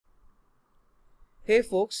Hey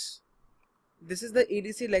folks, this is the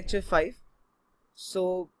EDC lecture 5.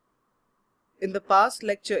 So in the last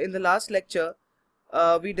lecture,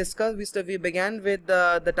 we began with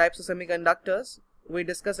the types of semiconductors. We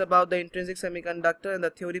discussed about the intrinsic semiconductor and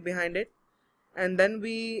the theory behind it, and then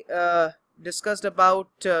we discussed about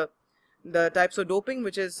the types of doping,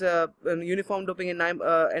 which is uniform doping and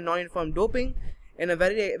non-uniform doping, in a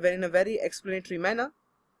very explanatory manner.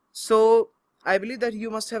 So I believe that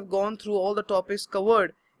you must have gone through all the topics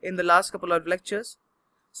covered in the last couple of lectures.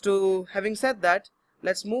 So having said that,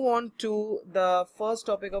 let's move on to the first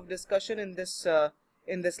topic of discussion in this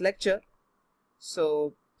lecture.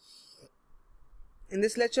 So in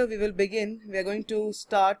this lecture we are going to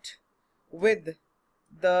start with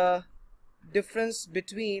the difference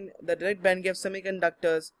between the direct bandgap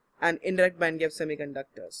semiconductors and indirect bandgap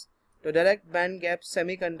semiconductors. So direct bandgap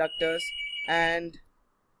semiconductors and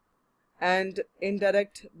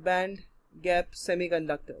indirect bandgap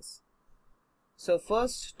semiconductors. So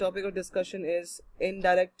first topic of discussion is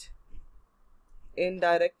indirect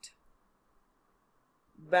bandgap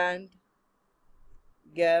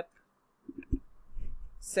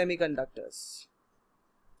semiconductors.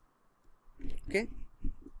 Okay.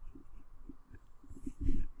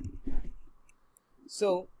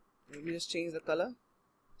 So let me just change the color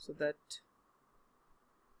so that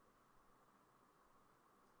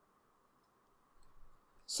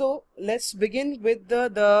let's begin with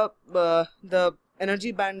the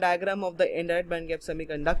energy band diagram of the indirect bandgap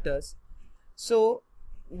semiconductors. So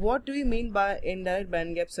what do we mean by indirect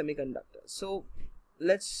bandgap semiconductors? So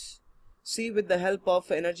let's see with the help of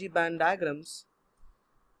energy band diagrams.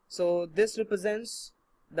 So this represents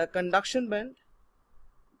the conduction band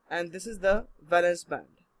and this is the valence band.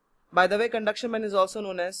 By the way, conduction band is also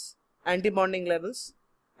known as anti-bonding levels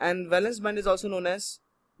and valence band is also known as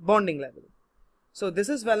bonding level. So this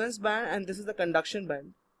is valence band and this is the conduction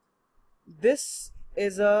band. This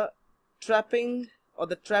is a trapping or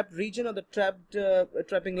the trapped region or the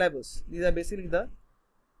trapping levels. These are basically the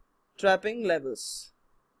trapping levels.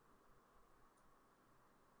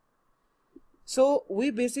 So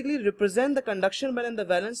we basically represent the conduction band and the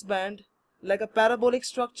valence band like a parabolic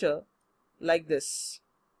structure like this.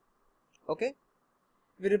 Okay,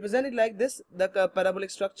 we represent it like this, the parabolic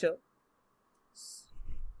structure.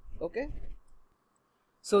 Okay.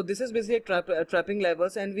 So this is basically trapping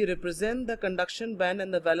levels, and we represent the conduction band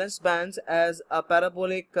and the valence bands as a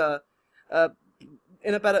parabolic. So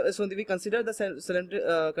we consider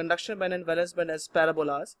the conduction band and valence band as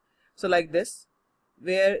parabolas. So like this,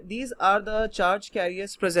 where these are the charge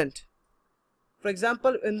carriers present. For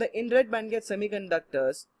example, in the indirect bandgap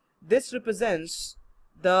semiconductors, this represents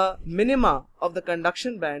the minima of the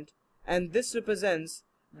conduction band, and this represents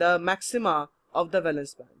the maxima of the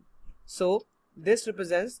valence band. So this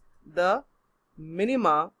represents the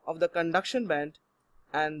minima of the conduction band,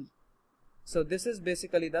 and so this is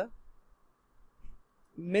basically the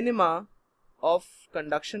minima of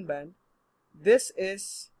conduction band. This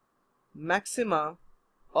is maxima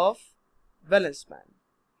of valence band.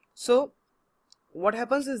 So what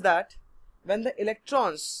happens is that when the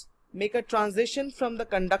electrons make a transition from the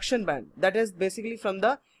conduction band, that is basically from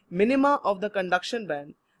the minima of the conduction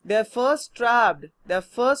band, they are first trapped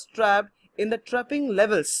in the trapping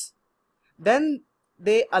levels, then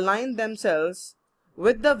they align themselves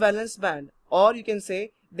with the valence band, or you can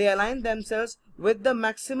say they align themselves with the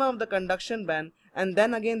maxima of the conduction band, and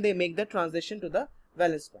then again they make the transition to the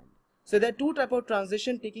valence band. So there are two types of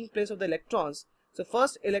transition taking place of the electrons. So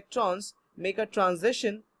first, electrons make a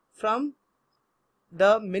transition from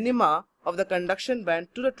the minima of the conduction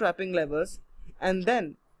band to the trapping levels, and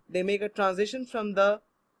then they make a transition from the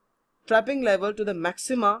trapping level to the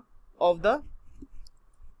maxima of the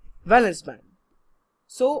valence band.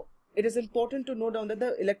 So it is important to note down that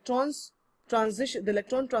the electron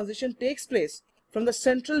transition takes place from the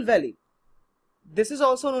central valley. This is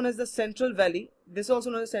also known as the central valley. This is also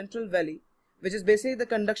known as central valley, which is basically the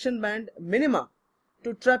conduction band minima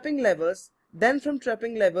to trapping levels, then from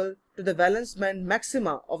trapping level to the valence band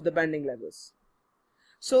maxima of the banding levels.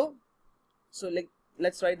 So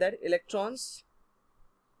let's write that electrons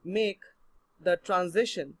make the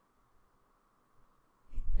transition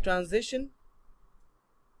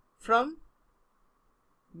from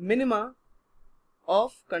minima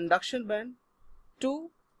of conduction band to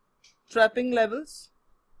trapping levels,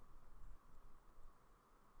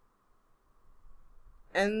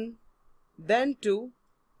 and then to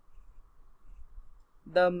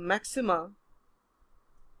the maxima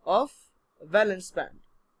of valence band.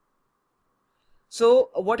 So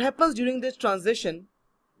what happens during this transition?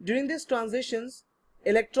 During these transitions,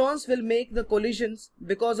 electrons will make the collisions,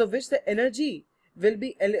 because of which the energy will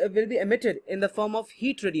be emitted in the form of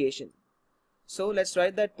heat radiation. So let's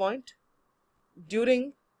write that point.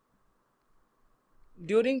 During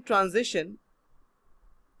transition,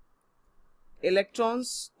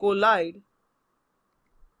 electrons collide,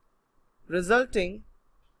 resulting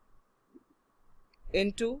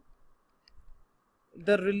into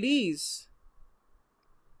the release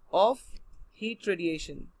of heat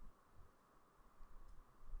radiation.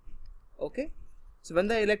 Okay, so when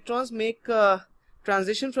the electrons make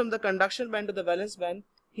transition from the conduction band to the valence band,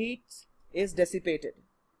 heat is dissipated.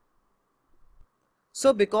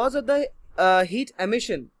 So because of the heat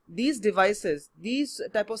emission, these devices, these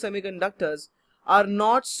type of semiconductors are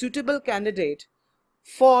not suitable candidate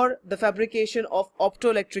for the fabrication of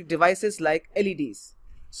optoelectric devices like LEDs.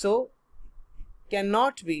 So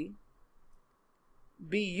cannot be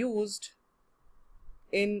used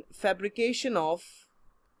in fabrication of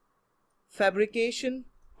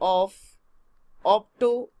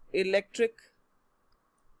optoelectric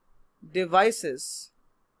devices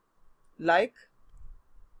like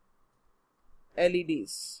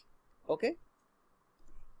LEDs. Okay,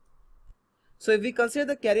 so if we consider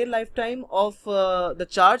the carrier lifetime of the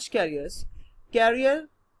charge carriers, carrier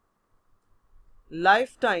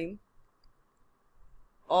lifetime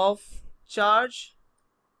of charge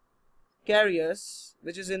carriers,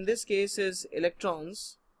 which is in this case is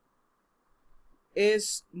electrons,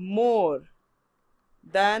 is more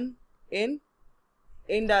than in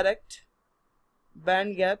indirect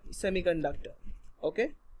band gap semiconductor.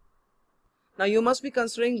 Okay, now you must be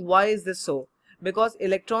considering why is this so? Because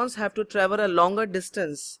electrons have to travel a longer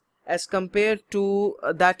distance as compared to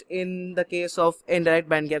that in the case of indirect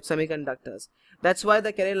band gap semiconductors. That's why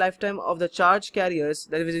the carrier lifetime of the charge carriers,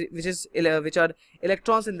 which are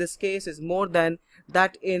electrons in this case, is more than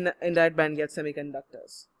that in indirect band gap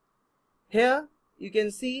semiconductors. Here you can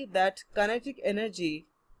see that kinetic energy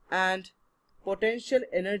and potential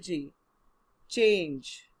energy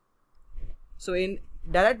change. So in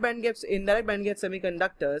indirect band gap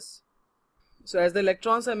semiconductors, so as the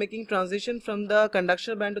electrons are making transition from the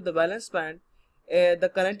conduction band to the valence band,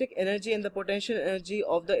 the kinetic energy and the potential energy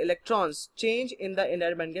of the electrons change in the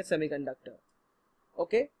indirect band gap semiconductor.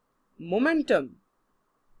 Okay, momentum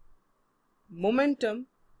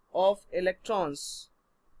of electrons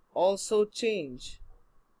also change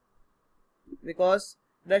because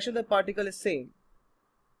direction of the particle is same.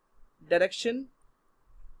 Direction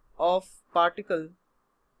of particle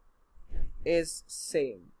is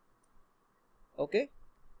same. Okay,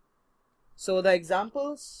 so the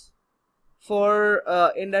examples for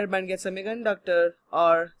indirect band gap semiconductor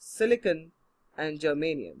are silicon and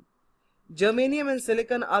germanium. Germanium and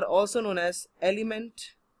silicon are also known as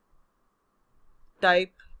element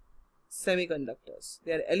type semiconductors.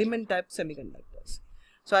 They are element type semiconductors.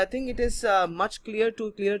 So I think it is much clear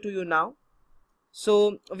to you now.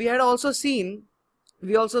 So we had also seen,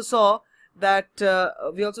 we also saw the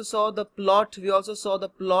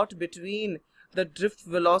plot between the drift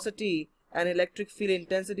velocity and electric field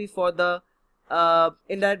intensity for the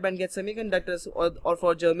indirect band gap semiconductors or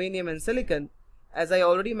for germanium and silicon. As I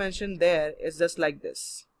already mentioned, there is just like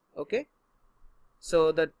this. Okay,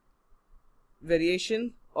 so the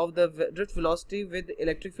variation of the drift velocity with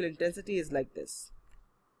electric field intensity is like this.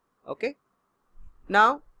 Okay,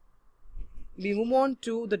 now we move on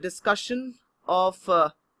to the discussion of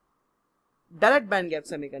direct band gap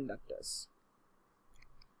semiconductors.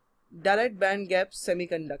 Direct band gap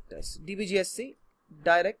semiconductors, DBGSC,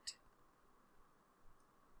 direct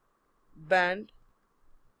band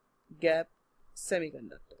gap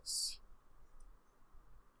semiconductors.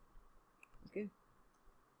 Okay,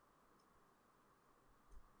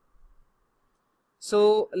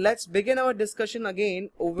 so let's begin our discussion again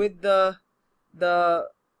with the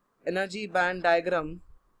energy band diagram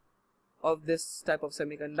of this type of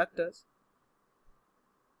semiconductors.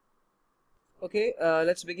 Okay,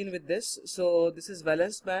 let's begin with this. So this is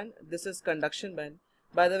valence band, this is conduction band.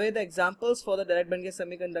 By the way, the examples for the direct band gap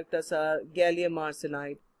semiconductors are gallium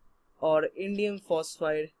arsenide or indium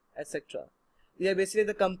phosphide, etc. These are basically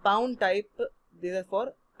the compound type. These are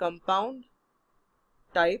for compound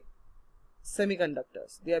type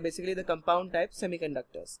semiconductors. They are basically the compound type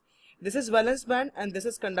semiconductors. This is valence band and this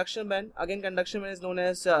is conduction band. Again, conduction band is known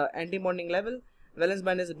as anti-bonding level. Valence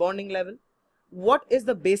band is bonding level. What is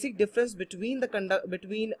the basic difference between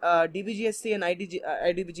DBGSC and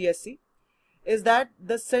IDBGSC? Is that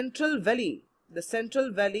the central valley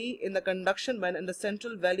in the conduction band and the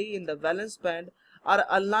central valley in the valence band are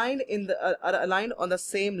aligned on the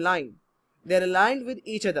same line. They are aligned with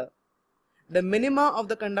each other. The minima of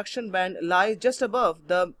the conduction band lies just above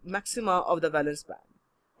the maxima of the valence band.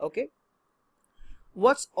 Okay.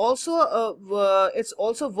 what's also it's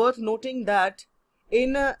also worth noting that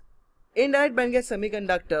in indirect bandgap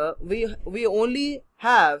semiconductor we only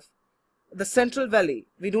have the central valley,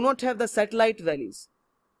 we do not have the satellite valleys.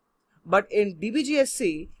 But in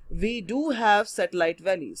DBGSC we do have satellite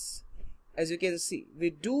valleys. As you can see, we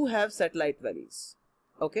do have satellite valleys.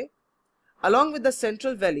 Okay, along with the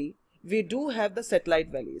central valley we do have the satellite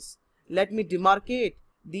valleys. Let me demarcate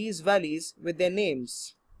these valleys with their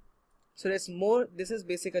names. So this is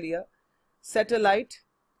basically a satellite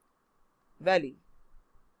valley.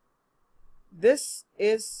 This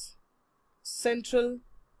is central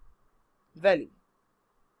valley.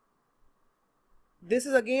 This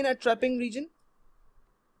is again a trapping region,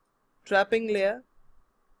 trapping layer.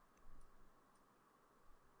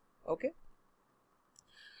 Okay.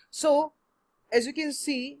 So as you can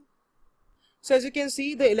see,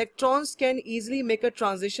 the electrons can easily make a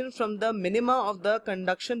transition from the minima of the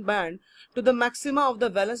conduction band to the maxima of the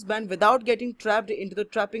valence band without getting trapped into the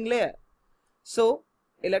trapping layer. So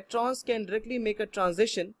electrons can directly make a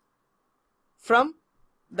transition from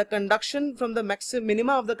the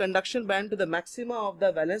minima of the conduction band to the maxima of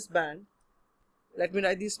the valence band. Let me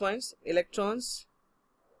write these points. Electrons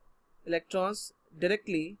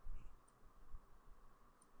directly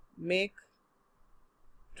make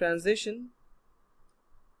transition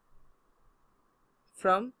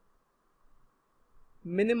from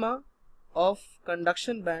minima of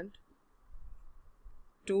conduction band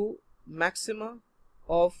to maxima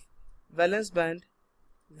of valence band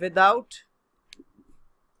without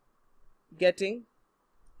getting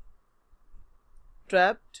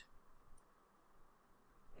trapped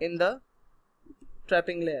in the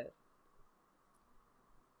trapping layer.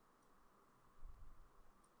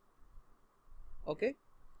 Okay,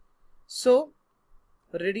 so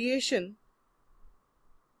radiation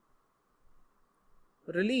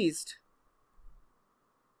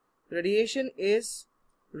is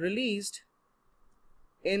released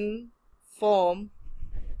in form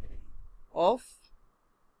of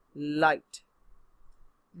light.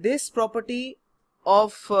 This property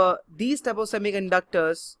of these type of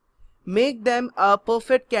semiconductors make them a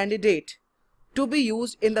perfect candidate to be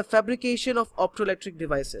used in the fabrication of optoelectric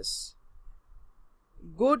devices.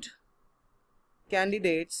 Good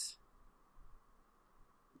candidates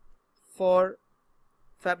for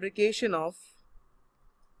fabrication of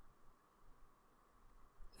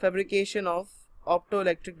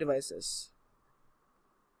optoelectric devices.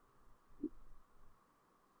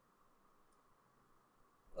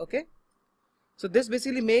 Okay, so this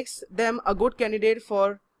basically makes them a good candidate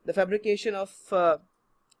for the fabrication of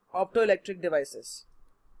optoelectric devices.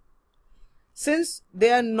 Since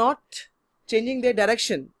they are not changing their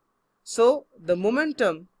direction, so the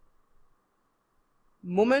momentum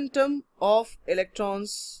of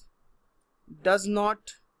electrons does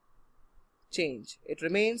not change. It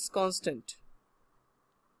remains constant.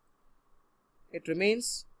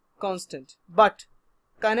 But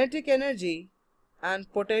kinetic energy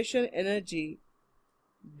and potential energy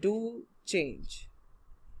do change.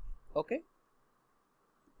 Okay,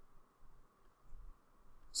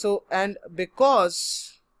 so and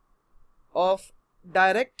because of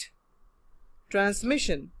direct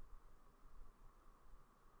transmission,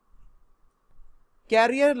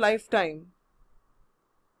 carrier lifetime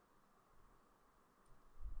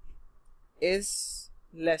is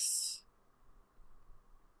less.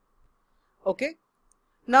 Okay,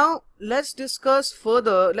 now let's discuss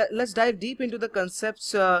further, let's dive deep into the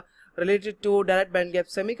concepts related to direct bandgap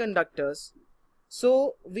semiconductors.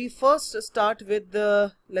 So we first start with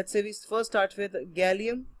gallium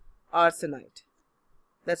arsenide.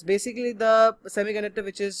 That's basically the semiconductor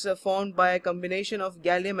which is formed by a combination of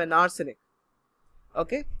gallium and arsenic.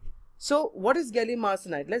 Okay, so what is gallium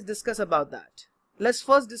arsenide? Let's discuss about that. Let's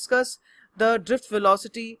first discuss the drift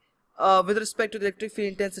velocity with respect to the electric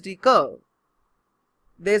field intensity curve.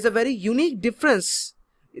 There is a very unique difference.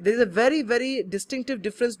 There is a very distinctive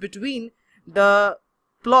difference between the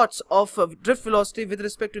plots of drift velocity with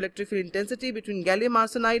respect to electric field intensity between gallium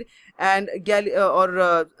arsenide and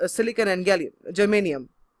silicon and germanium.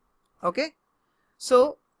 Okay,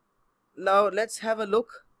 so now let's have a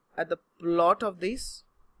look at the plot of these.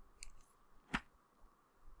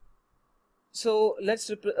 So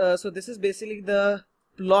so this is basically the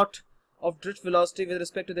plot of drift velocity with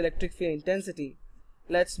respect to the electric field intensity.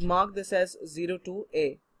 Let's mark this as 0 to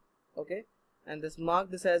A. Okay, and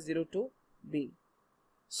mark this as 0 to B.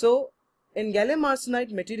 So in gallium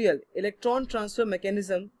arsenide material, electron transfer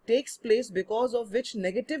mechanism takes place because of which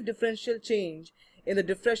negative differential change in the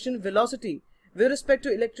diffraction velocity with respect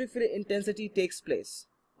to electric field intensity takes place.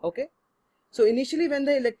 Okay, so initially when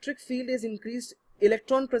the electric field is increased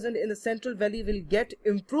electron present in the central valley will get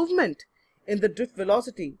improvement in the drift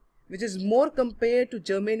velocity, which is more compared to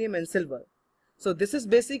germanium and silver. So this is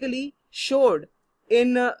basically showed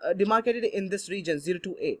in demarcated in this region 0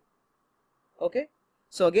 to A. Okay,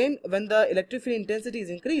 so again, when the electric field intensity is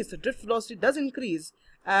increased, the drift velocity does increase,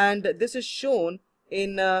 and this is shown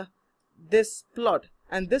in this plot.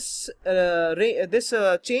 And this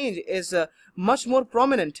change is much more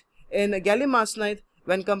prominent in gallium arsenide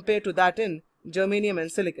when compared to that in germanium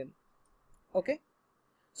and silicon. Okay,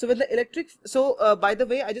 so with the electric, by the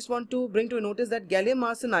way, I just want to bring to your notice that gallium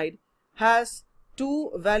arsenide has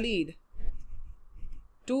two valid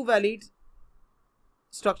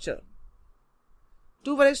structure.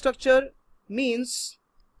 Two valid structure means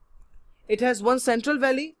it has one central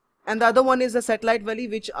valley and the other one is a satellite valley,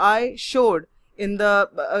 which I showed in the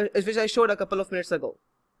which I showed a couple of minutes ago.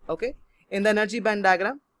 Okay, in the energy band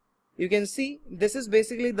diagram, you can see this is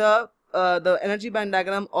basically the energy band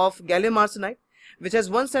diagram of gallium arsenide, which has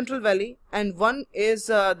one central valley and one is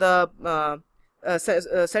the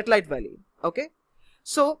satellite valley. Okay,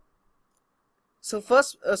 so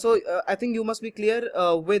first, I think you must be clear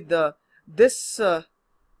with this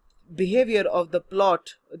behavior of the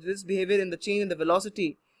plot, this behavior in the change in the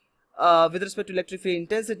velocity with respect to electric field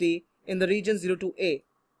intensity in the region 0 to A.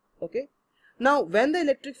 Okay, now when the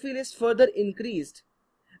electric field is further increased,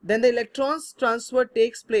 then the electrons transfer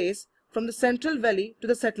takes place from the central valley to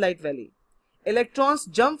the satellite valley. Electrons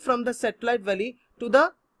jump from the satellite valley to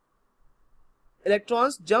the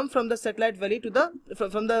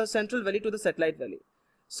from the central valley to the satellite valley.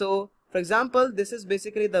 So for example, this is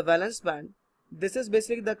basically the valence band, this is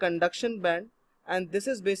basically the conduction band, and this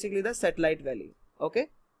is basically the satellite valley. Okay,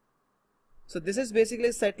 so this is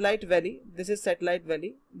basically satellite valley, this is satellite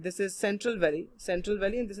valley, this is central valley,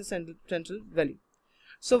 and this is central valley.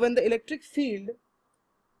 So when the electric field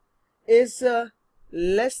is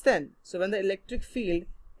less than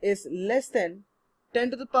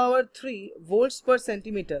 10 to the power 3 volts per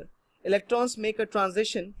centimeter, electrons make a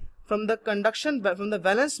transition from the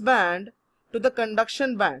valence band to the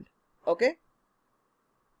conduction band. Okay,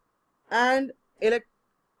 and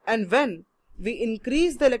when we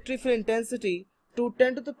increase the electric field intensity to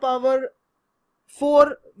 10 to the power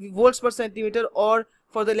 4 volts per centimeter, or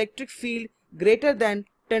for the electric field greater than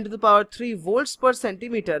 10 to the power 3 volts per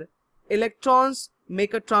centimeter, electrons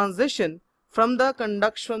make a transition from the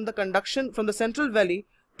central valley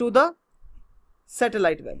to the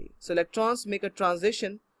satellite valley. So electrons make a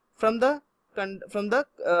transition from the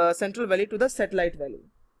central valley to the satellite valley.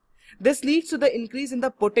 This leads to the increase in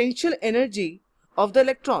the potential energy of the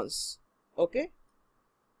electrons. Okay,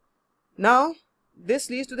 now this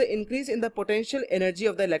leads to the increase in the potential energy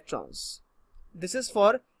of the electrons. This is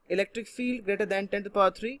for electric field greater than 10 to the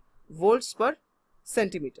power 3 volts per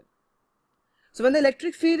centimeter. So when the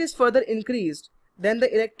electric field is further increased, then the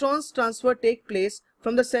electrons transfer take place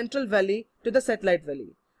from the central valley to the satellite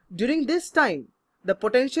valley. During this time, the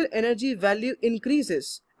potential energy value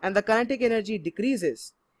increases and the kinetic energy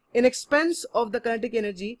decreases in expense of the kinetic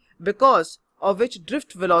energy, because of which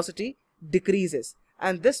drift velocity decreases.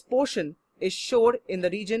 And this portion is shown in the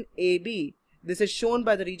region AB. This is shown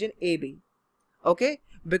by the region AB. Okay,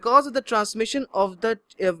 because of the transition of the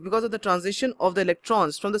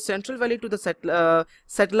electrons from the central valley to the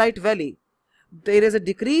satellite valley, there is a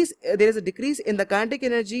decrease in the kinetic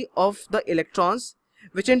energy of the electrons,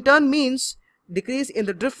 which in turn means decrease in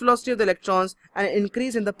the drift velocity of the electrons and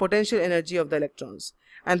increase in the potential energy of the electrons.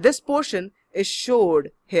 And this portion is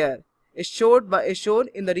showed here, is shown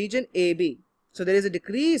in the region AB. So there is a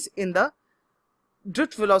decrease in the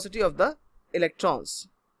drift velocity of the electrons.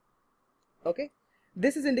 Okay,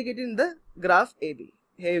 this is indicated in the graph AB.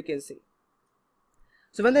 Here you can see.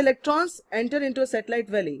 So when the electrons enter into a satellite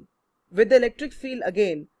valley with the electric field,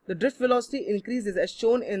 again the drift velocity increases as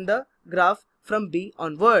shown in the graph from B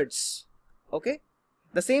onwards. Okay,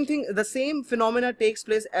 the same phenomena takes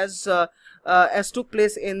place as took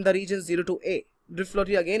place in the region 0 to A. Drift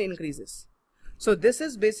velocity again increases. So this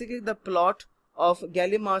is basically the plot of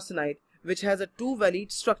gallium arsenide, which has a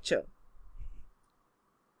two-valid structure.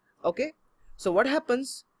 Okay, so what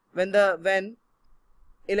happens when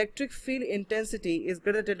electric field intensity is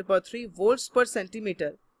greater than 10 to the power 3 volts per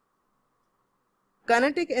centimeter?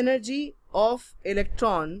 Kinetic energy of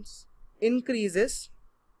electrons increases,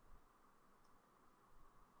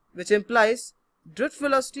 which implies drift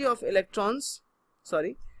velocity of electrons,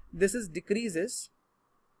 decreases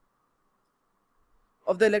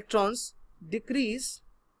of the electrons decreases,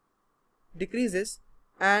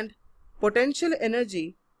 and potential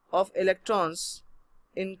energy of electrons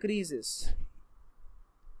increases.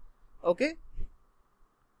 Okay,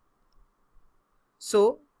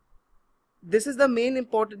 So this is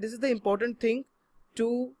the important thing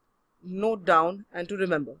to note down and to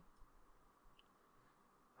remember.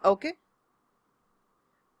 Okay,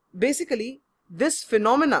 basically this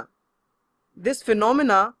phenomena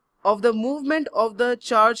of the movement of the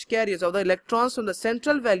charge carriers of the electrons from the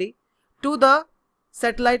central valley to the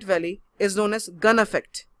satellite valley is known as gun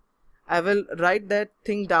effect. I will write that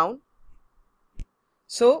thing down.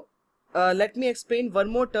 So let me explain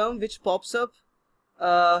one more term which pops up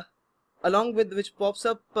as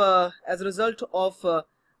a result of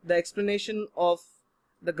the explanation of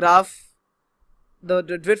the graph, the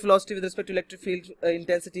drift velocity with respect to electric field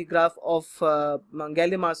intensity graph of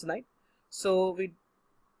gallium arsenide. So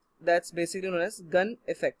that's basically known as gun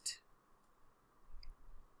effect.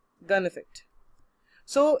 Gun effect.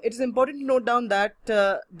 So it is important to note down that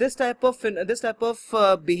this type of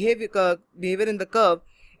behavior in the curve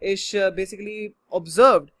is basically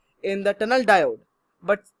observed in the tunnel diode,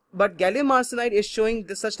 but gallium arsenide is showing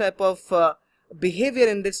such type of behavior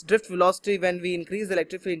in this drift velocity when we increase the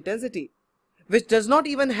electric field intensity, which does not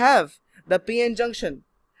even have the p-n junction.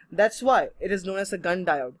 That's why it is known as a gun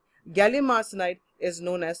diode. Gallium arsenide is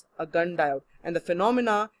known as a gun diode, and the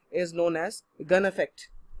phenomena is known as gun effect.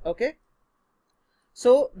 Okay.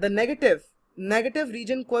 So the negative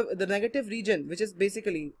region, which is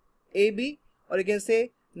basically AB, or you can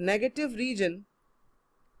say negative region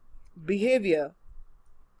behavior,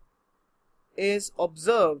 is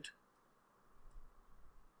observed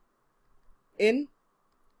in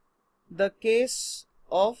the case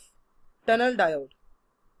of tunnel diode,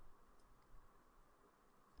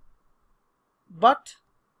 but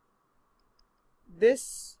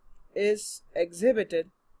this is exhibited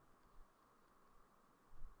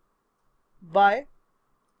by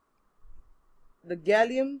the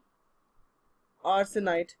gallium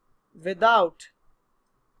arsenide without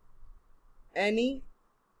any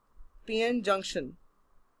p-n junction.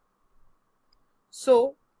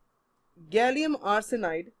 So gallium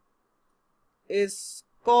arsenide is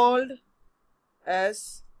called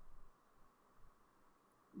as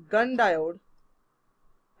gun diode,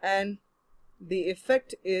 and the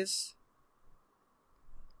effect is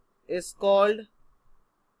called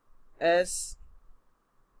as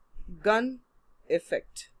gun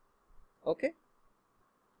effect. Okay,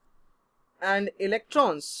 and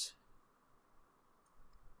electrons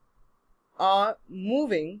are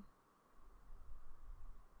moving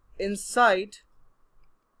inside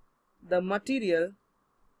the material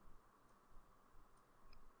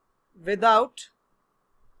without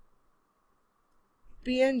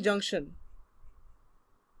p-n junction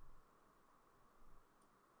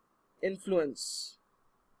influence.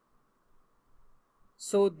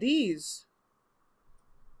 So these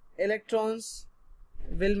electrons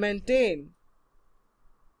will maintain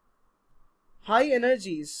high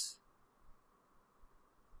energies,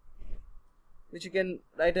 which you can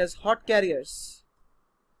write as hot carriers.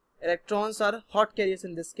 Electrons are hot carriers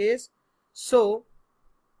in this case. So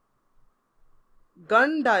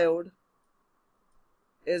gun diode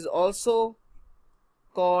is also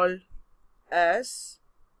called as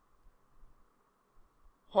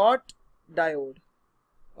hot diode.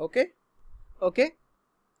 Okay.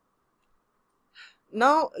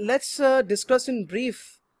 Now let's discuss in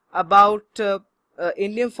brief about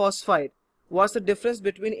indium phosphide. What's the difference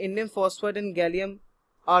between indium phosphide and gallium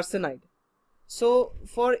arsenide? So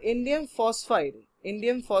for indium phosphide,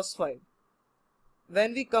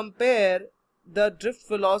 when we compare the drift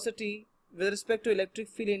velocity with respect to electric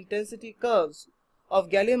field intensity curves of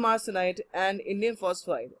gallium arsenide and indium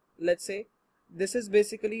phosphide, let's say this is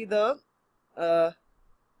basically the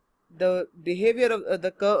behavior of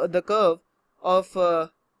the curve of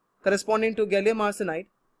corresponding to gallium arsenide,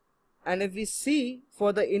 and if we see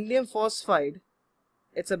for the indium phosphide,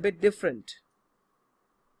 it's a bit different.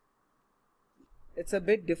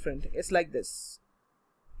 It's like this.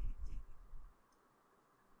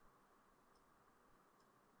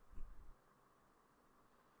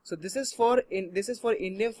 So this is for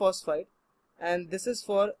indium phosphide, and this is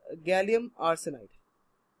for gallium arsenide.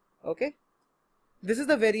 Okay, this is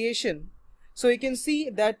the variation. So you can see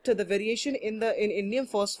that the variation in indium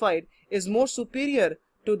phosphide is more superior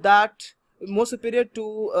to gallium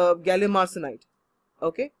arsenide.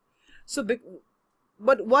 Okay, so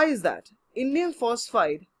but why is that? Indium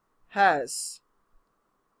phosphide has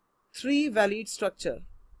 3 varied structure.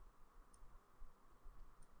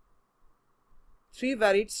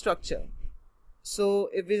 So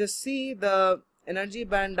if we just see the energy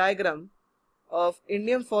band diagram of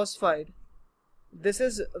indium phosphide, this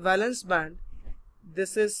is valence band,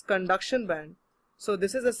 this is conduction band. So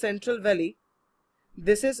this is a central valley,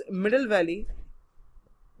 this is middle valley,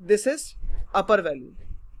 this is upper valley.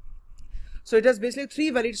 So it has basically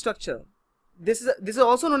three valleyed structure. This is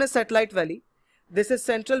also known as satellite valley. This is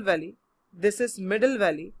central valley. This is middle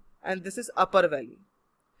valley, and this is upper valley.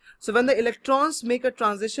 So when the electrons make a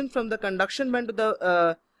transition from the conduction band to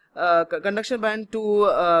the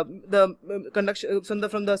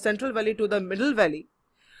from the central valley to the middle valley,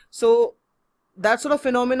 so that sort of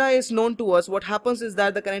phenomena is known to us. What happens is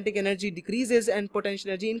that the kinetic energy decreases and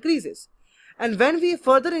potential energy increases. And when we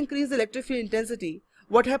further increase the electric field intensity,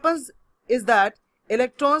 what happens is that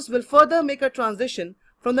electrons will further make a transition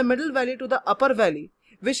from the middle valley to the upper valley,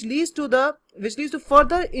 which leads to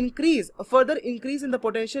further increase in the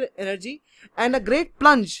potential energy and a great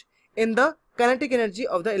plunge in the kinetic energy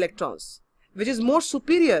of the electrons, which is more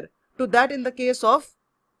superior to that in the case of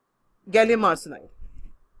gallium arsenide.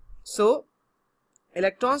 So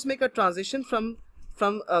electrons make a transition from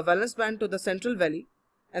a valence band to the central valley,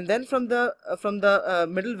 and then from the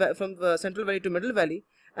central valley to middle valley,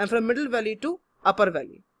 and from middle valley to upper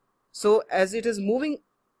valley. So as it is moving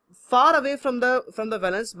far away from the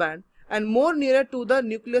valence band and more nearer to the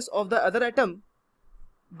nucleus of the other atom,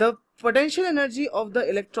 the potential energy of the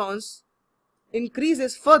electrons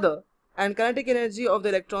increases further and kinetic energy of the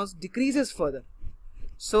electrons decreases further.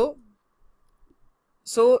 So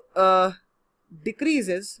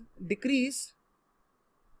decrease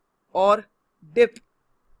or dip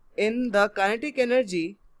in the kinetic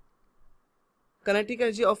energy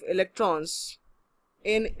of electrons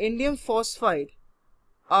in indium phosphide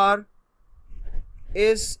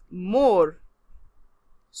is more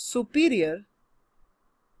superior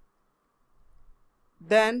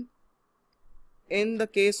than in the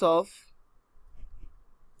case of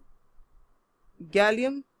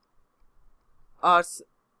gallium arsenide.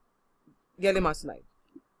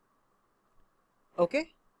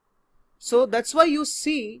 Okay, so that's why you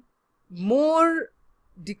see more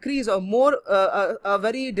decrease or more a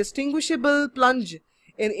very distinguishable plunge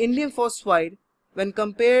in indium phosphide when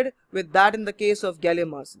compared with that in the case of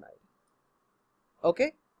gallium arsenide.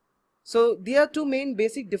 Okay, so there are two main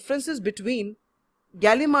basic differences between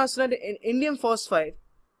gallium arsenide and indium phosphide.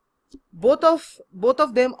 Both of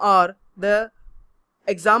them are the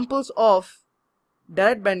examples of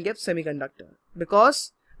direct band gap semiconductor,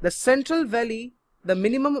 because the central valley, the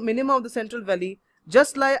minimum of the central valley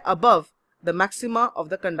just lie above the maxima of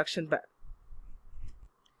the conduction band.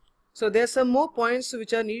 So there are some more points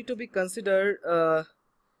which are needed to be considered for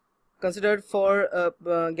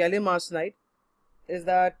gallium arsenide. Is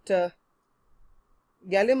that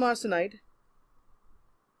gallium arsenide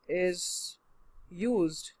is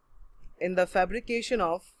used in the fabrication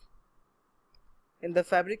of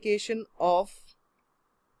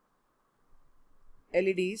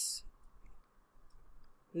LEDs,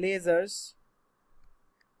 lasers,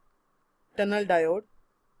 tunnel diode,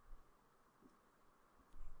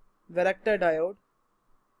 varactor diode,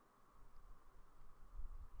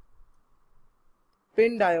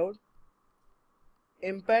 pin diode,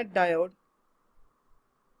 impact diode,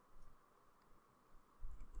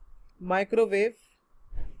 microwave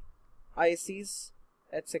ICs,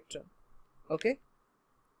 etc. Okay,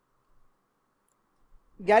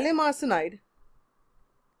 gallium arsenide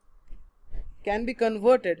can be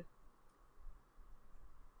converted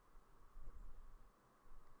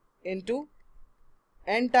into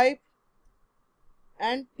N-type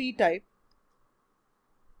and P-type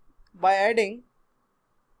by adding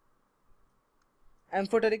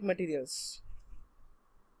amphoteric materials.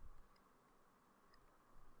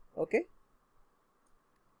 Okay,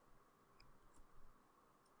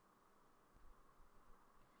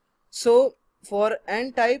 so for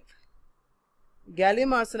N-type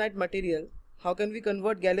gallium arsenide material, how can we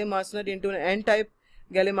convert gallium arsenide into an N-type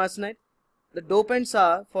gallium arsenide? The dopants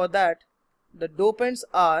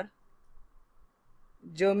are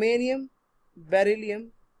germanium,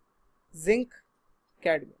 beryllium, zinc,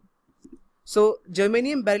 cadmium. So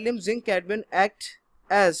germanium, beryllium, zinc, cadmium act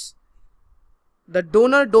as the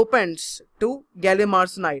donor dopants to gallium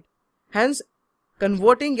arsenide, hence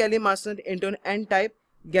converting gallium arsenide into an N-type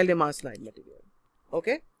gallium arsenide material.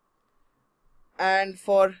 Okay, and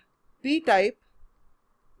for P-type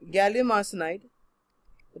gallium arsenide,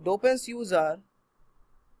 the dopants used are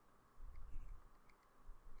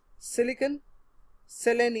silicon,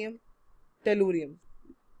 selenium, tellurium,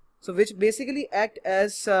 so which basically act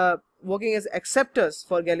as working as acceptors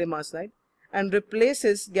for gallium arsenide and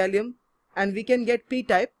replaces gallium, and we can get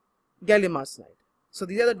P-type gallium arsenide. So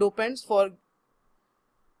these are the dopants for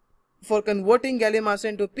converting gallium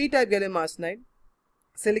arsenide into P-type gallium arsenide: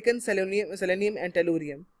 silicon, selenium and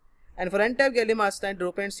tellurium. And for N-type gallium arsenide,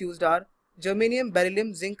 dopants used are germanium,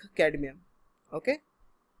 beryllium, zinc, cadmium. Okay,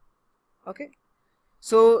 Okay,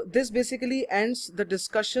 so this basically ends the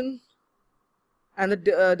discussion and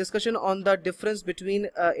the discussion on the difference between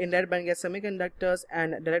indirect bandgap semiconductors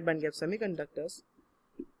and direct bandgap semiconductors,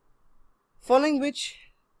 following which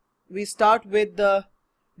we start with the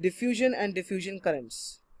diffusion and diffusion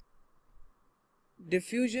currents.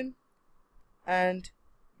 Diffusion and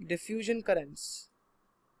diffusion currents.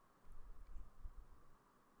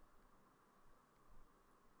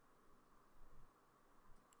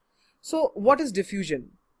 So what is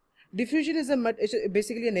diffusion? Diffusion is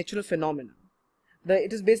basically a natural phenomenon.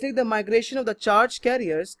 It is basically the migration of the charge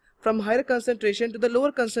carriers from higher concentration to the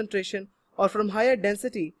lower concentration, or from higher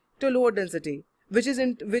density to lower density, which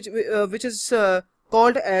is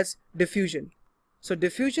called as diffusion. So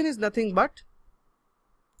diffusion is nothing but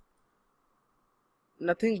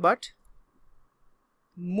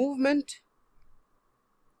movement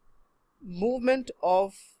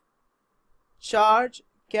of charge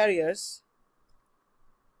carriers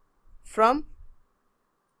from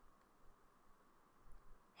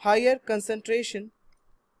higher concentration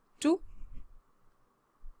to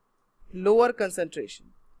lower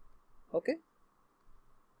concentration. Okay,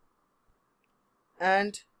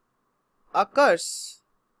 and occurs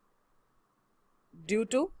due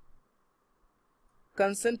to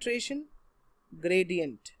concentration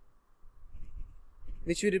gradient,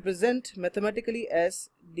 which we represent mathematically as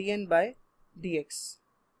dN by dx.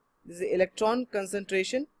 This is the electron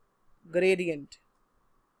concentration gradient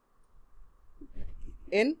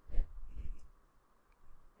in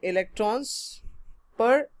electrons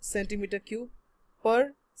per centimeter cube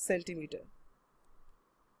per centimeter,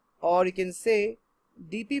 or you can say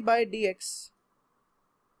dP by dx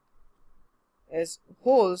as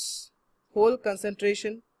whole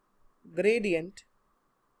concentration gradient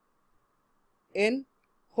in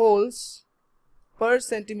holes per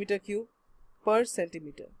centimeter cube per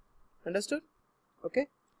centimeter. Understood? Okay,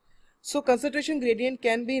 so concentration gradient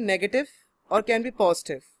can be negative or can be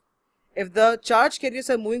positive. If the charge carriers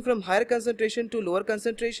are moving from higher concentration to lower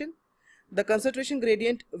concentration, the concentration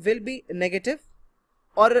gradient will be negative,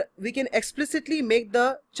 or we can explicitly make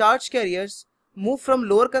the charge carriers move from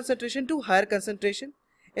lower concentration to higher concentration.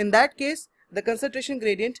 In that case, the concentration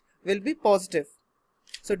gradient will be positive.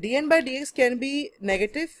 So dN by dx can be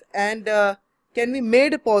negative and can be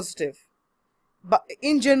made positive, but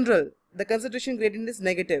in general the concentration gradient is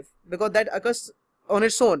negative because that occurs on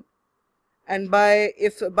its own, and by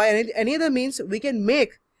any other means we can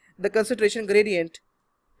make the concentration gradient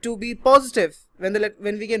to be positive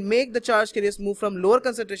when we can make the charge carriers move from lower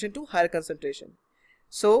concentration to higher concentration.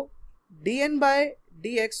 So dN by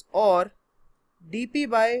dx or dP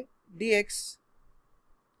by dx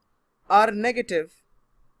are negative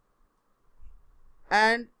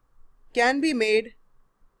and can be made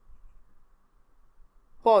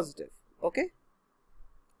positive. Okay,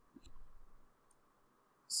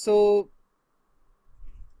 so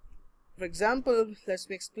for example, let's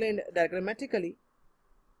be explained diagrammatically.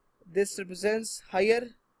 This represents higher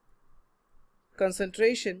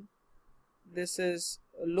concentration, this is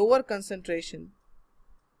lower concentration,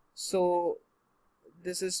 so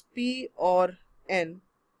this is P or N.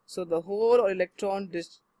 So the hole or electron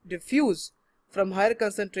diffuse from higher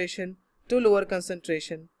concentration to lower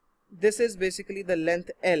concentration. This is basically the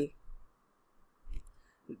length L.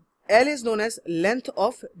 L is known as length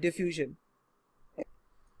of diffusion.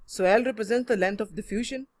 So L represents the length of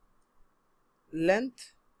diffusion.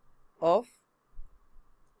 Length of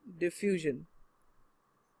diffusion,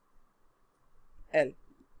 L.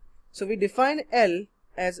 So we define L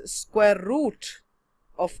as square root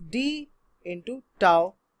of D into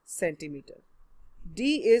tau centimeter.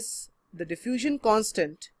 D is the diffusion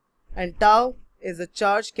constant and tau is the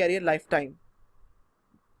charge carrier lifetime.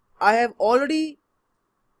 I have already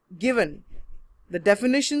given the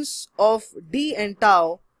definitions of D and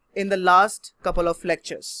tau in the last couple of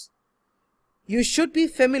lectures. You should be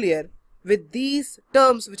familiar with these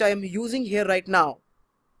terms which I am using here right now.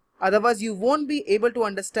 Otherwise you won't be able to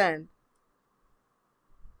understand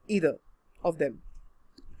either of them.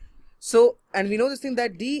 So, and we know this thing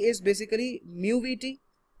that D is basically mu Vt.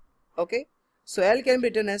 Okay, so L can be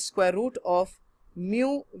written as square root of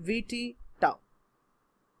mu Vt tau.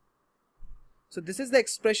 So this is the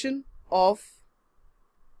expression of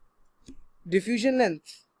diffusion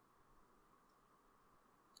length.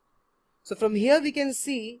 So from here we can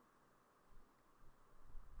see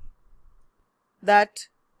that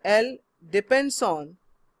L depends on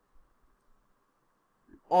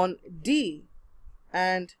D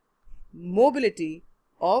and mobility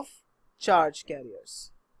of charge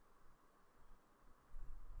carriers,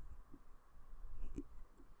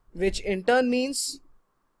 which in turn means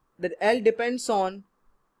that L depends on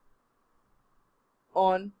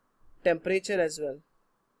temperature as well.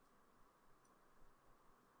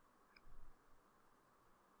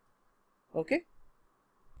 Okay,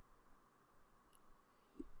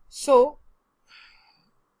 so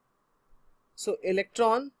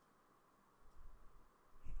electron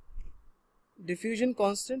diffusion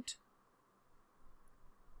constant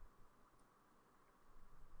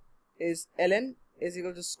is ln is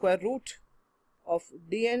equal to square root of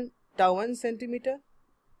dn tau n centimeter,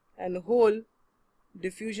 and whole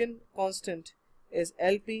diffusion constant is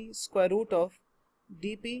lp square root of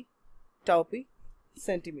dp tau p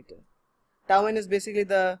centimeter. Tau n is basically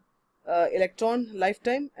the electron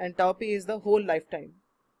lifetime and tau p is the whole lifetime.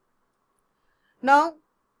 Now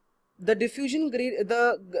the diffusion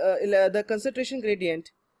the concentration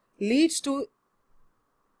gradient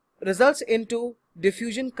results into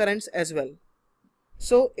diffusion currents as well.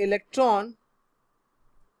 So electron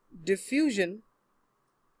diffusion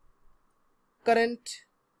current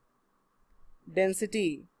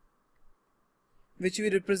density, which we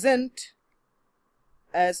represent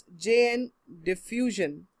as Jn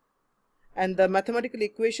diffusion, and the mathematical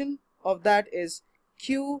equation of that is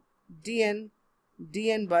Q dn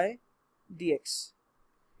by dx.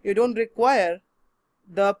 You don't require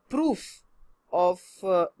the proof of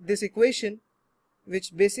this equation,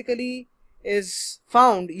 which basically is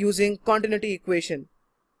found using continuity equation.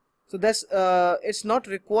 So that's it's not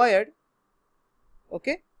required.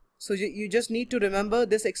 Okay, so you just need to remember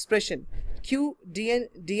this expression Q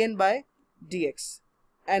dn by dx,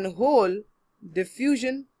 and whole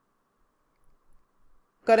diffusion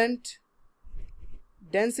current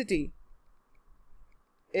density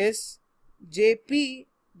is Jp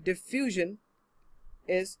diffusion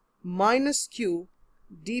is minus Q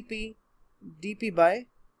dp by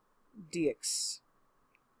dx,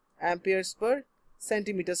 amperes per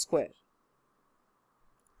centimeter square.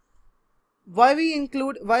 Why we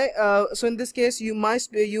include so in this case you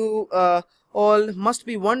all must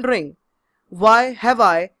be wondering, why have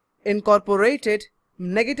I incorporated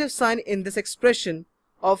negative sign in this expression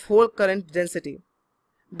of whole current density?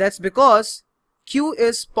 That's because Q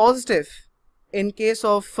is positive in case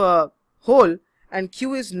of whole and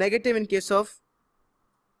Q is negative in case of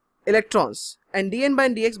electrons, and dn by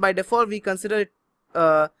dx by default we consider it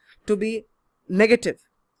to be negative.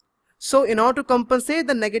 So in order to compensate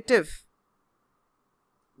the negative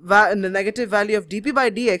value of dp by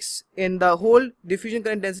dx in the whole diffusion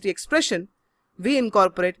current density expression, we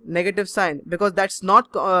incorporate negative sign, because that's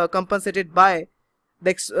not compensated by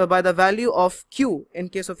the value of Q in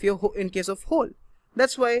case of whole.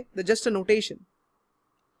 That's why just a notation.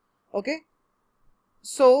 Okay,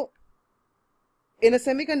 so in a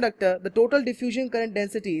semiconductor the total diffusion current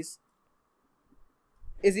densities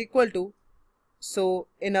is equal to, so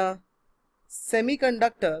in a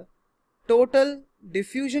semiconductor total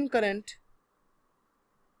diffusion current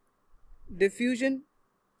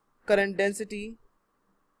density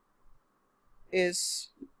is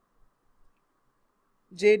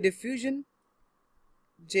J diffusion,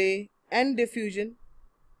 J n diffusion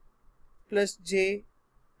plus J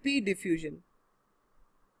p diffusion,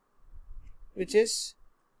 which is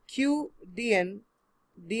Q dn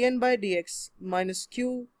by dx minus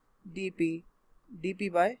Q dp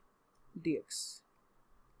by dx.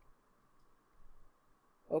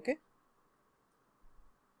 Okay,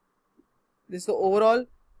 this is the overall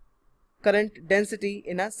current density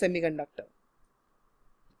in a semiconductor.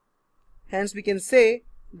 Hence we can say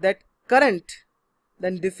that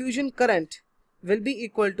diffusion current will be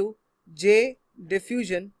equal to J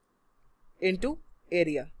diffusion into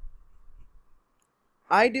area.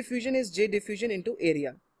 I diffusion is J diffusion into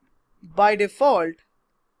area. By default,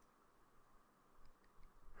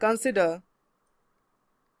 consider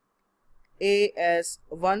A as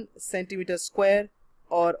 1 centimeter square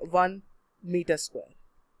or 1 meter square.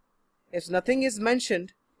 If nothing is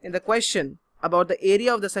mentioned in the question about the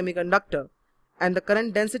area of the semiconductor and the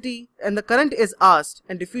current density and the current is asked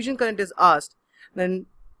and diffusion current is asked, then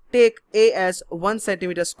take A as 1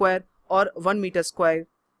 centimeter square or 1 meter square.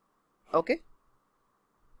 Okay,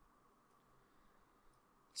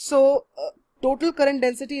 so total current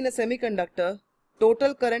density in a semiconductor,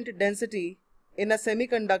 total current density in a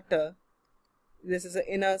semiconductor, this is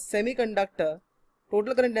in a semiconductor,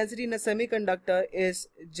 total current density in a semiconductor is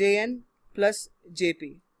Jn plus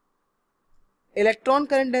Jp. Electron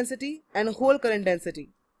current density and hole current density.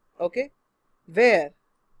 Okay, where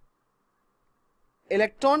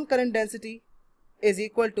electron current density is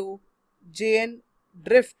equal to Jn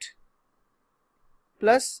drift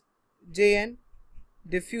plus Jn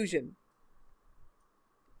diffusion.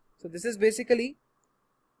 So this is basically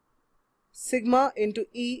sigma into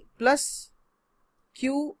E plus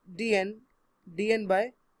Q dn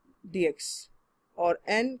by dx, or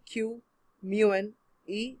n q mu n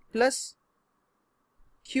E plus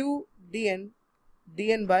Q dn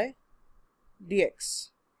by dx,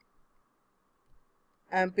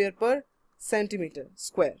 ampere per centimeter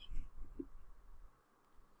square.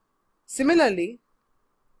 Similarly,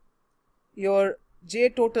 your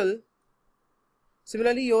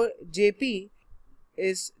Jp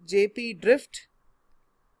is Jp drift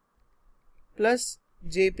plus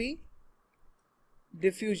Jp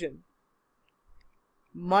diffusion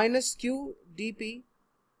minus Q dp,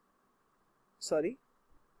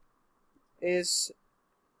 is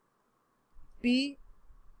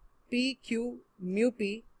pq mu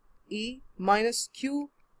p E minus Q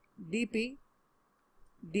dp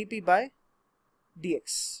by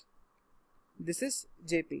dx. This is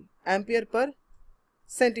Jp, ampere per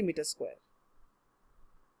centimeter square.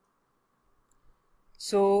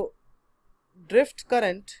 So drift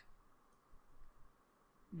current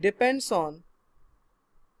depends on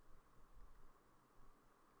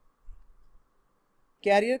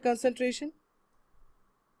carrier concentration,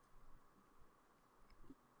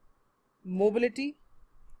 mobility,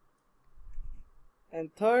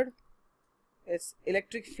 and third is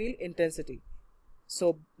electric field intensity.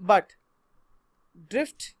 So, but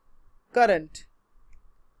drift current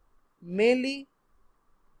mainly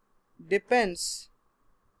depends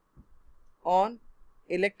on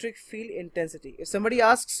electric field intensity. If somebody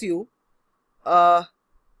asks you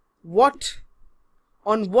what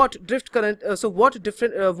drift current what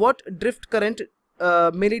drift current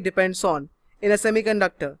mainly depends on in a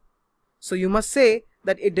semiconductor, so you must say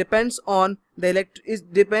that it depends on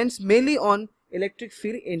it depends mainly on electric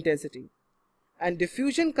field intensity. And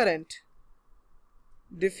diffusion current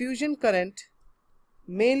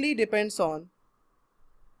mainly depends on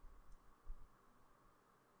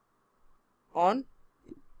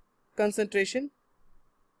concentration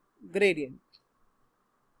gradient.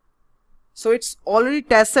 So it's already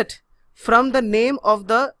tacit from the name of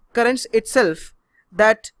the currents itself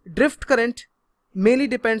that drift current mainly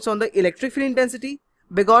depends on the electric field intensity,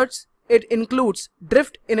 because it includes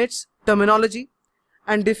drift in its terminology,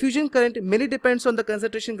 and diffusion current mainly depends on the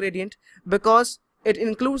concentration gradient because it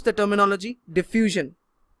includes the terminology diffusion.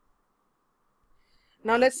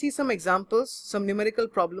 Now let's see some examples, some numerical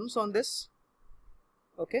problems on this.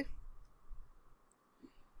 Okay.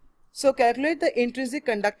 So calculate the intrinsic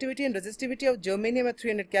conductivity and resistivity of germanium at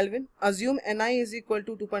 300 Kelvin. Assume Ni is equal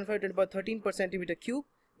to 2.5 × 10^13 per centimeter cube.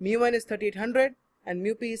 Mu n is 3800 and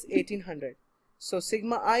mu p is 1800. So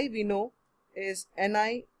sigma I we know is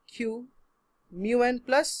Ni q mu n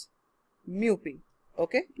plus mu p.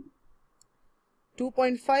 Okay.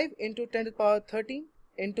 2.5 into 10 to the power 13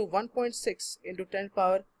 into 1.6 into 10 to the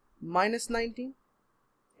power minus 19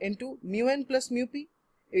 into mu n plus mu p.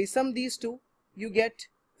 If you sum these two, you get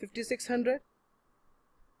 5600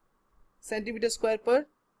 centimeter square per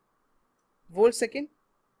volt second.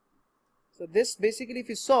 So this basically, if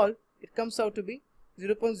you solve, it comes out to be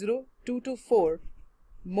 0.0224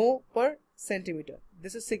 mho per centimeter.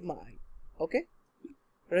 This is sigma I. Okay.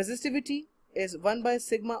 Resistivity is 1 by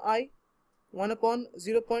sigma I. 1 upon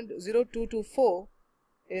 0.0224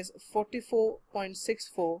 is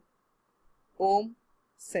 44.64 ohm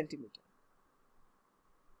centimeter.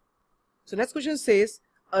 So next question says,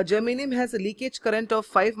 a germanium has a leakage current of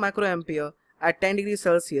 5 microampere at 10 degrees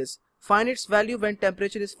Celsius. Find its value when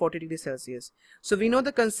temperature is 40 degrees Celsius. So we know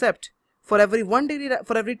the concept. For every 10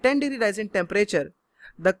 degree rise in temperature,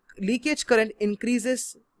 the leakage current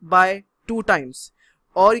increases by 2 times.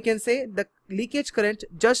 Or you can say the leakage current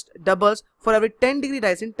just doubles for every 10 degree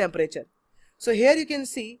rise in temperature. So here you can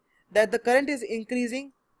see that the current is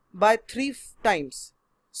increasing by 3 times.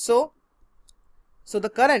 So the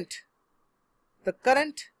current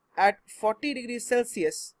at 40 degrees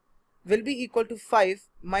Celsius will be equal to 5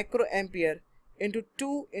 microampere into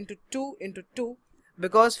 2 into 2 into 2,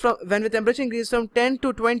 because when the temperature increases from 10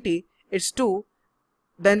 to 20 it's 2,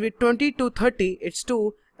 then with 20 to 30 it's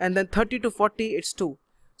 2, and then 30 to 40 it's 2.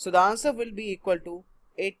 So the answer will be equal to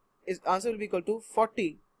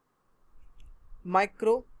 40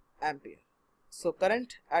 microampere. So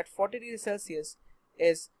current at 40 degrees Celsius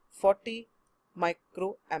is 40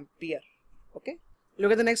 microampere. Okay.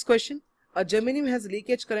 Look at the next question. A germanium has a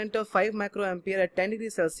leakage current of 5 microampere at 10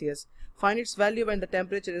 degrees Celsius. Find its value when the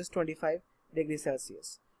temperature is 25 degrees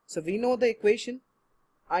Celsius. So we know the equation.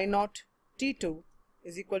 I naught T2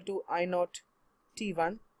 is equal to I naught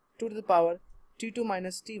T1, 2 to the power T2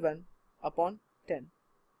 minus T1 upon 10.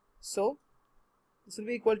 So this will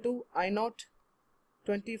be equal to I naught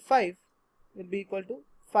 25 will be equal to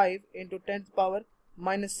 5 into 10 to the power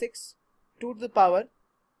minus 6 2 to the power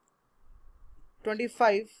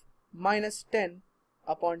 25 minus 10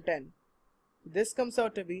 upon 10. This comes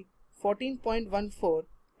out to be 14.14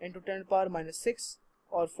 into 10 to the power minus 6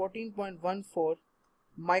 or 14.14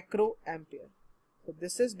 microampere. So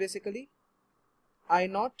this is basically I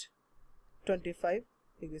naught 25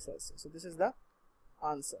 degrees Celsius. So this is the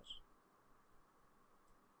answer.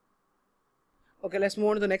 Okay, let's move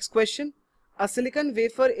on to the next question. A silicon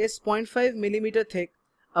wafer is 0.5 millimeter thick.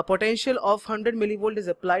 A potential of 100 millivolt is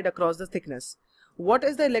applied across the thickness. What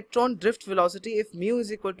is the electron drift velocity if mu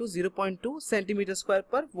is equal to 0.2 centimeter square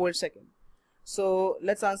per volt second? So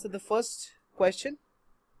let's answer the first question.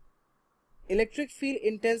 Electric field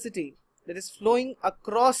intensity that is flowing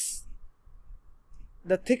across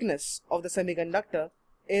the thickness of the semiconductor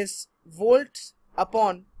is volts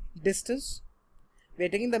upon distance. We are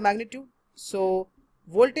taking the magnitude. So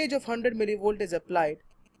voltage of 100 millivolt is applied,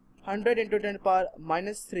 100 into 10 to the power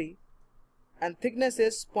minus 3, and thickness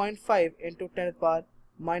is 0.5 into 10 to the power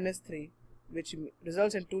minus 3, which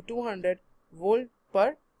results into 200 volt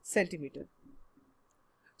per centimeter.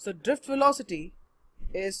 So drift velocity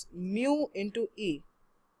is mu into E.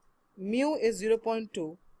 Mu is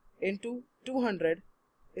 0.2 into 200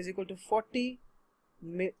 is equal to 40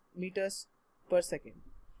 meters per second.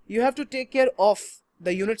 You have to take care of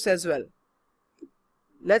the units as well.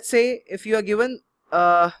 Let's say if you are given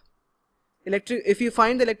if you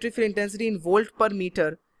find the electric field intensity in volt per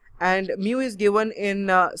meter and mu is given in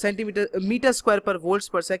meter square per volts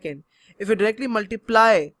per second, if you directly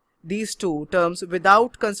multiply these two terms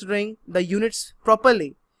without considering the units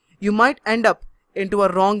properly, you might end up into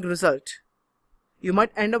a wrong result. You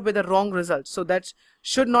might end up with a wrong result. So that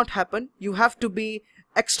should not happen. You have to be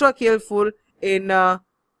extra careful in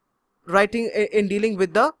dealing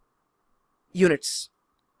with the units.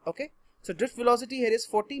 Okay, so drift velocity here is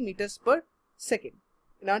 40 meters per second.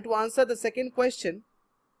 Now to answer the second question,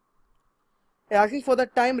 asking for the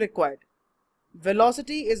time required.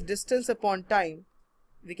 Velocity is distance upon time.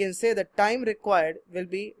 We can say the time required will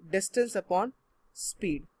be distance upon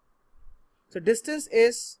speed. So distance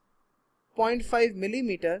is 0.5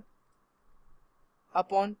 millimeter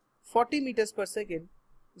upon 40 meters per second,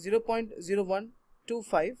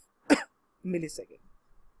 0.0125 millisecond.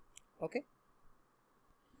 Okay.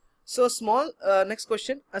 So next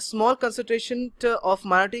question, a small concentration of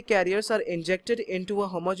minority carriers are injected into a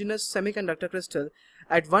homogeneous semiconductor crystal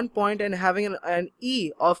at one point and having an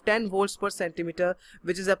E of 10 volts per centimeter,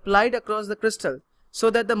 which is applied across the crystal, so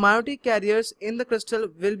that the minority carriers in the crystal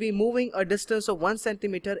will be moving a distance of 1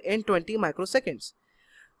 centimeter in 20 microseconds.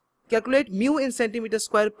 Calculate mu in centimeter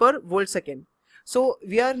square per volt second. So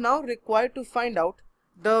we are now required to find out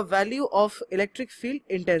the value of electric field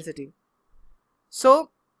intensity. So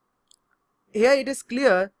here it is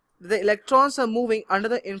clear that the electrons are moving under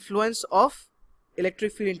the influence of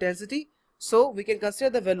electric field intensity. So we can consider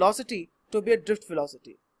the velocity to be a drift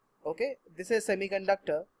velocity. Okay, this is a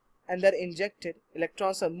semiconductor and they're injected.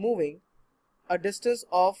 Electrons are moving a distance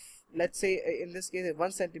of, let's say in this case,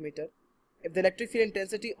 1 centimeter. If the electric field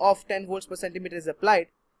intensity of 10 volts per centimeter is applied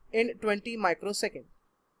in 20 microseconds.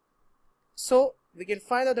 So we can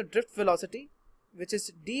find out the drift velocity, which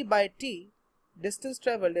is d by t. Distance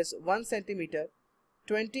traveled is 1 centimeter.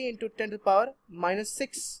 20 into 10 to the power minus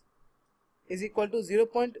 6 is equal to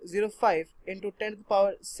 0.05 into 10 to the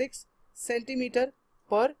power 6 centimeter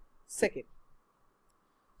per second.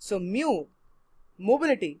 So mu,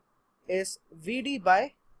 mobility, is Vd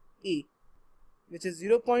by E, which is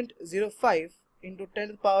 0.05 into 10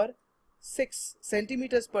 to the power 6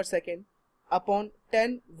 centimeters per second upon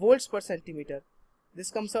 10 volts per centimeter. This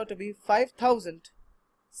comes out to be 5000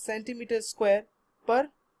 centimeters square per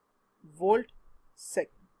volt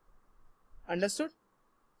second. Understood?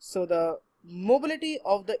 So the mobility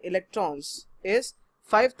of the electrons is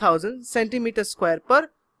 5000 centimeters square per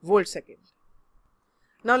volt second.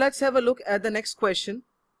 Now let's have a look at the next question.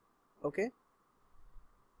 Okay.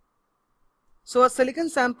 So a silicon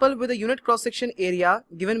sample with a unit cross section area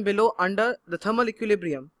given below under the thermal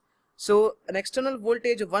equilibrium. So an external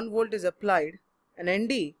voltage of 1 volt is applied, and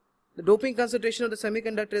Nd, the doping concentration of the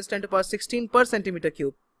semiconductor, is 10 to the power 16 per centimeter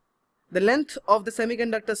cube. The length of the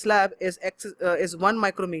semiconductor slab is 1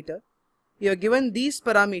 micrometer. You are given these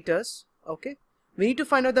parameters. Okay, we need to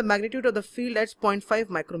find out the magnitude of the field at 0.5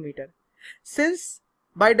 micrometer. Since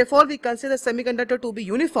by default we consider the semiconductor to be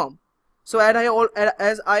uniform, so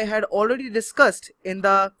as I had already discussed in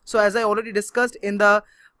the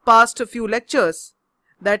past few lectures,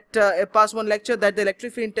 that past one lecture, that the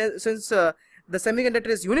electric field since the semiconductor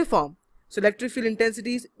is uniform, so electric field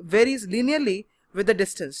intensity varies linearly with the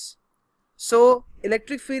distance. So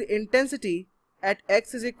electric field intensity at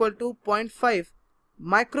x is equal to 0.5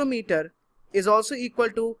 micrometer is also equal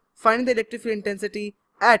to find the electric field intensity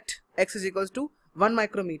at x is equals to 1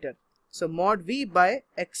 micrometer. So mod V by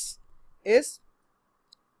x is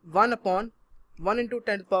 1 upon 1 into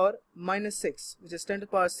 10 to the power minus 6, which is 10 to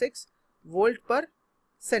the power 6 volt per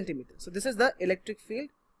centimeter. So this is the electric field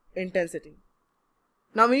intensity.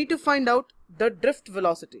 Now we need to find out the drift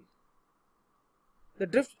velocity, the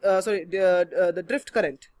drift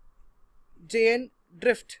current, Jn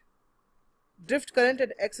drift current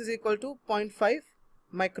at x is equal to 0.5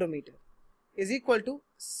 micrometer is equal to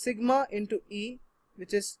sigma into E,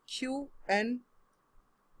 which is Qn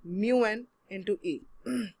mu n into E.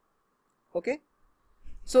 Okay,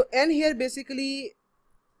 so n here basically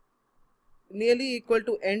nearly equal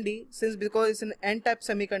to nd, since because it's an n-type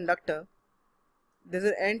semiconductor. This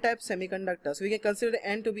is an n-type semiconductor, so we can consider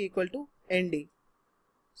n to be equal to nd.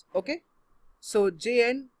 Okay, so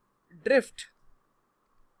Jn drift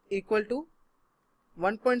equal to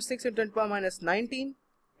 1.6 into 10 to the power minus 19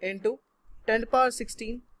 into 10 to the power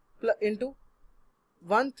 16 into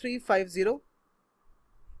 1350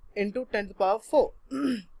 into 10 to the power 4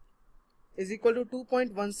 is equal to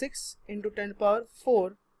 2.16 into 10 to the power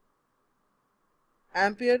 4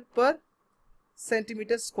 ampere per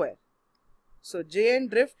centimeter square. So Jn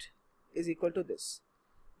drift is equal to this.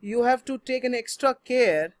 You have to take an extra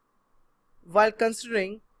care while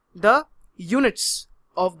considering the units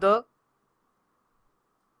of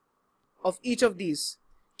each of these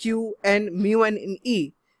Q, N, mu n in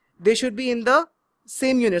E. They should be in the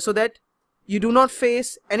same unit so that you do not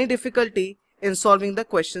face any difficulty in solving the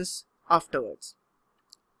questions afterwards.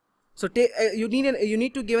 So you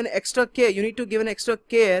need to give an extra care. You need to give an extra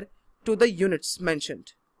care to the units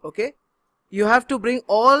mentioned. Okay, you have to bring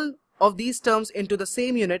all of these terms into the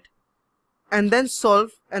same unit and then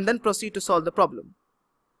proceed to solve the problem.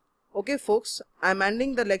 Okay folks, I'm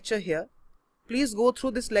ending the lecture here. Please go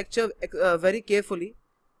through this lecture very carefully,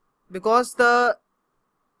 because the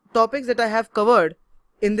topics that I have covered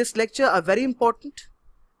in this lecture are very important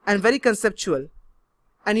and very conceptual,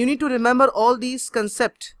 and you need to remember all these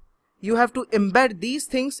concepts. You have to embed these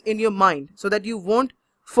things in your mind so that you won't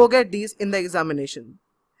forget these in the examination.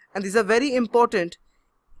 And these are very important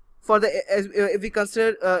for the if we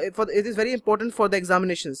consider it is very important for the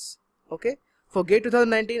examinations. Okay, for GATE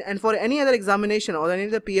 2019 and for any other examination or any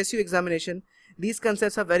other PSU examination, these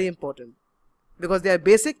concepts are very important because they are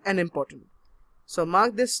basic and important. So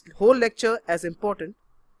mark this whole lecture as important.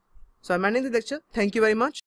 So I'm ending the lecture. Thank you very much.